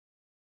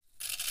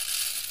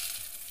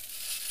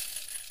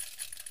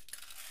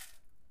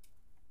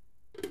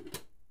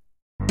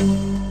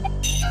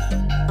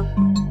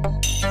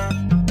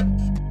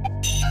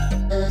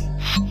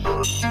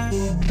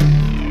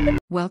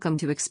Welcome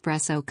to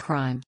Espresso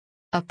Crime,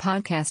 a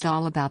podcast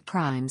all about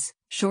crimes,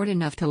 short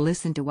enough to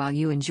listen to while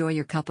you enjoy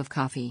your cup of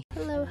coffee.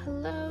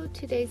 Hello.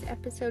 Today's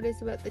episode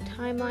is about the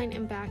timeline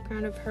and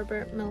background of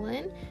Herbert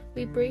Mullin.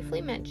 We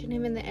briefly mentioned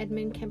him in the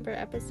Edmund Kemper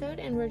episode,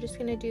 and we're just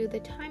going to do the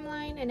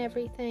timeline and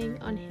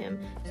everything on him.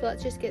 So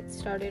let's just get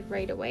started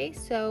right away.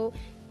 So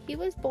he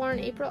was born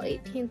April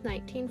 18,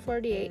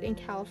 1948 in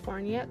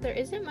California. There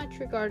isn't much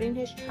regarding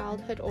his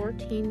childhood or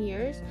teen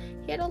years.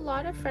 He had a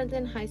lot of friends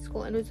in high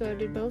school and was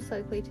voted most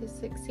likely to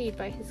succeed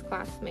by his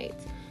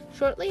classmates.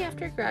 Shortly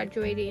after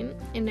graduating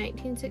in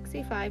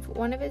 1965,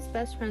 one of his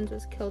best friends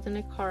was killed in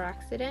a car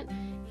accident.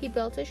 He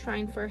built a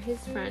shrine for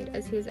his friend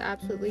as he was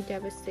absolutely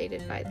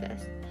devastated by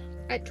this.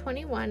 At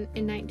 21,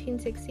 in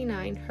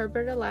 1969,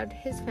 Herbert allowed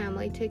his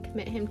family to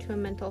commit him to a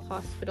mental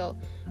hospital.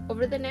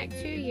 Over the next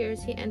few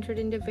years, he entered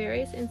into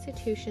various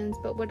institutions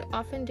but would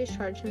often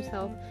discharge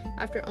himself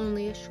after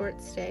only a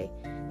short stay.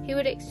 He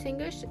would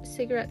extinguish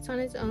cigarettes on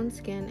his own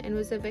skin and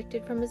was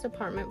evicted from his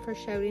apartment for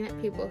shouting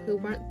at people who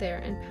weren't there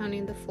and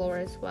pounding the floor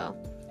as well.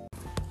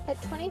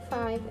 At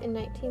 25, in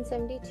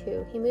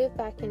 1972, he moved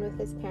back in with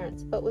his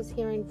parents but was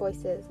hearing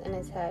voices in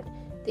his head.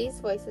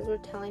 These voices were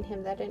telling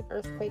him that an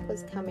earthquake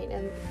was coming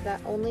and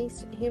that only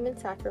human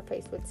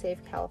sacrifice would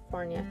save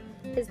California.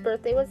 His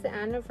birthday was the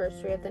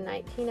anniversary of the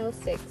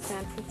 1906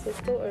 San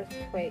Francisco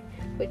earthquake,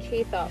 which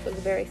he thought was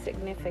very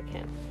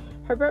significant.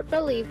 Herbert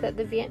believed that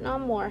the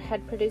Vietnam War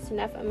had produced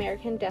enough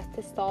American death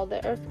to stall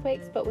the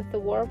earthquakes, but with the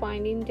war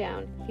winding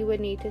down, he would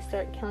need to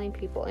start killing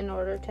people in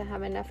order to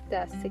have enough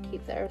deaths to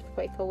keep the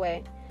earthquake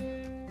away.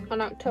 On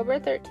October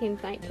 13,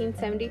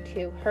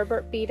 1972,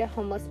 Herbert beat a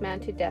homeless man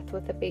to death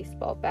with a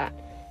baseball bat.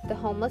 The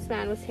homeless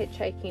man was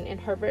hitchhiking, and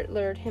Herbert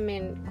lured him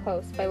in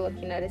close by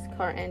looking at his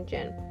car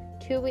engine.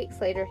 2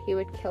 weeks later, he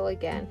would kill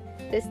again,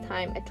 this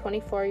time a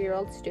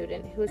 24-year-old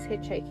student who was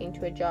hitchhiking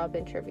to a job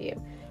interview.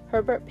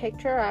 Herbert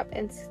picked her up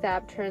and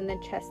stabbed her in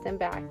the chest and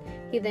back.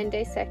 He then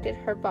dissected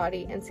her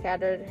body and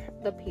scattered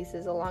the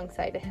pieces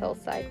alongside a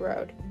hillside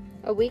road.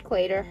 A week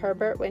later,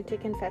 Herbert went to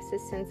confess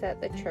his sins at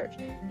the church.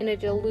 In a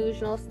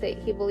delusional state,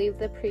 he believed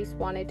the priest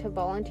wanted to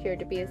volunteer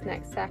to be his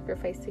next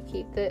sacrifice to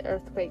keep the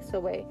earthquakes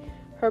away.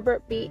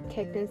 Herbert beat,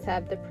 kicked, and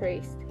stabbed the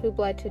priest, who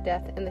bled to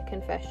death in the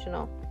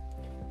confessional.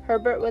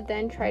 Herbert would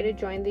then try to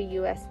join the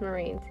U.S.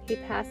 Marines. He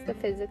passed the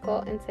physical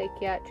and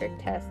psychiatric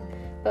test,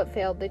 but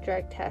failed the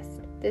drug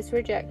test. This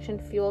rejection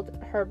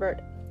fueled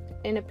Herbert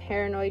in a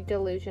paranoid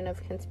delusion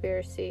of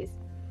conspiracies.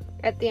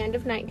 At the end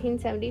of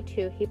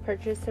 1972, he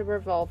purchased a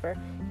revolver.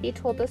 He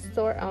told the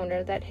store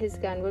owner that his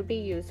gun would be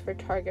used for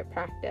target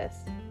practice.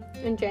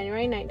 In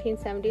January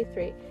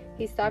 1973,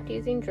 he stopped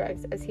using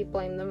drugs as he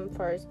blamed them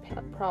for his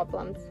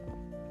problems.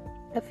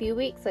 A few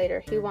weeks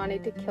later, he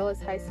wanted to kill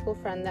his high school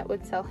friend that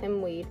would sell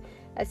him weed,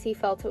 as he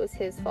felt it was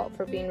his fault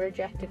for being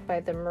rejected by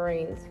the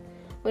Marines.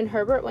 When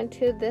Herbert went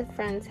to the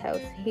friend's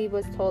house, he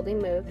was told he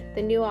moved.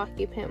 The new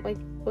occupant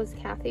was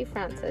Kathy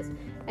Francis,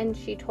 and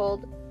she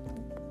told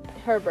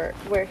Herbert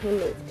where he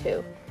moved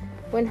to.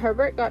 When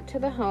Herbert got to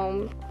the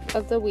home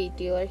of the weed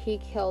dealer, he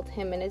killed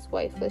him and his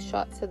wife with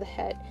shots to the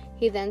head.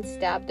 He then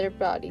stabbed their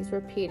bodies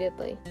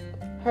repeatedly.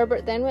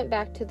 Herbert then went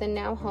back to the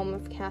now home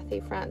of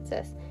Kathy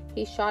Francis.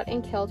 He shot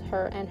and killed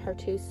her and her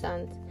 2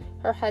 sons.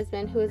 Her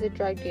husband, who is a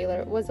drug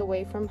dealer, was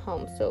away from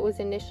home, so it was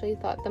initially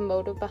thought the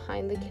motive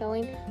behind the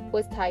killing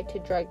was tied to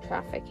drug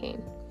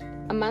trafficking.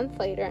 A month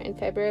later, in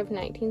February of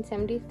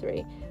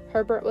 1973,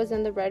 Herbert was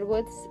in the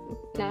Redwoods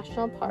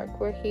National Park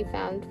where he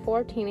found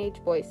 4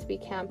 teenage boys to be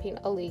camping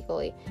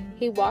illegally.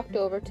 He walked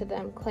over to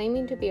them,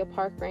 claiming to be a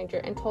park ranger,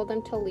 and told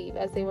them to leave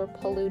as they were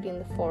polluting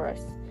the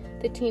forest.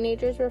 The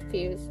teenagers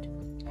refused.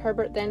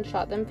 Herbert then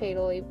shot them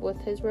fatally with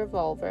his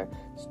revolver,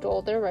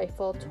 stole their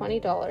rifle,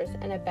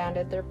 $20, and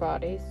abandoned their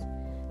bodies.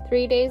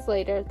 3 days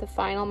later, the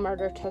final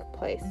murder took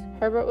place.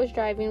 Herbert was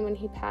driving when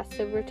he passed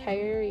a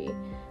retiree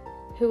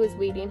who was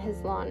weeding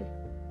his lawn.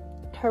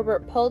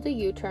 Herbert pulled a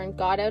U-turn,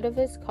 got out of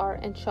his car,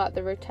 and shot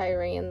the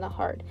retiree in the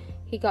heart.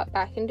 He got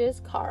back into his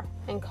car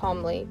and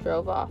calmly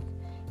drove off.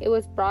 It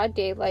was broad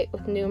daylight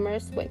with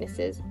numerous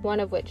witnesses,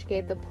 one of which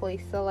gave the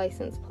police the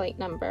license plate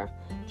number.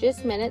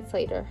 Just minutes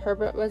later,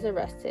 Herbert was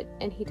arrested,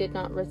 and he did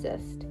not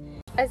resist.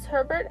 As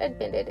Herbert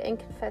admitted and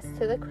confessed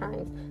to the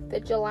crimes, the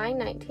July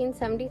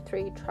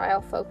 1973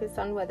 trial focused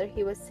on whether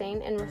he was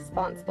sane and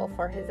responsible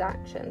for his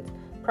actions.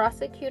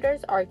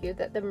 Prosecutors argued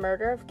that the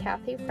murder of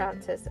Kathy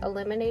Francis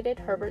eliminated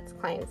Herbert's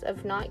claims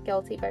of not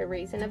guilty by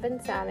reason of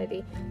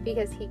insanity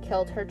because he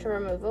killed her to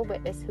remove a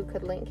witness who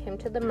could link him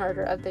to the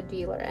murder of the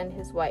dealer and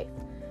his wife,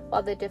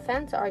 while the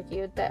defense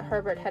argued that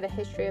Herbert had a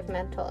history of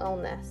mental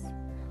illness.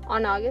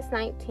 On August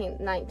 19,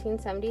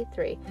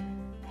 1973,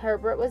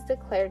 Herbert was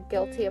declared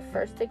guilty of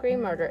first-degree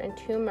murder in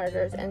 2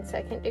 murders and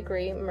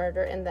second-degree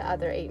murder in the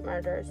other 8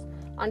 murders.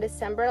 On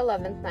December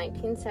 11,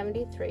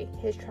 1973,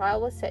 his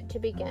trial was set to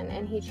begin,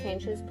 and he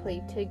changed his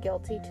plea to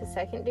guilty to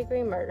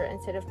second-degree murder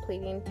instead of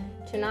pleading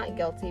to not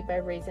guilty by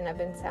reason of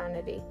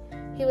insanity.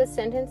 He was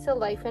sentenced to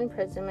life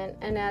imprisonment,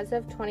 and as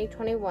of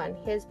 2021,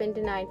 he has been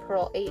denied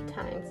parole 8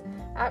 times.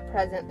 At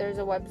present, there's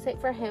a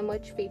website for him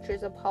which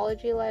features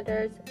apology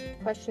letters,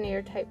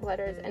 questionnaire-type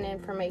letters, and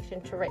information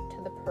to write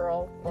to the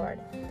parole board.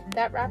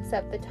 That wraps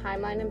up the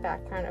timeline and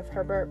background of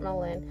Herbert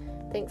Mullin.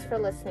 Thanks for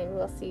listening.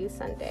 We'll see you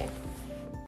Sunday.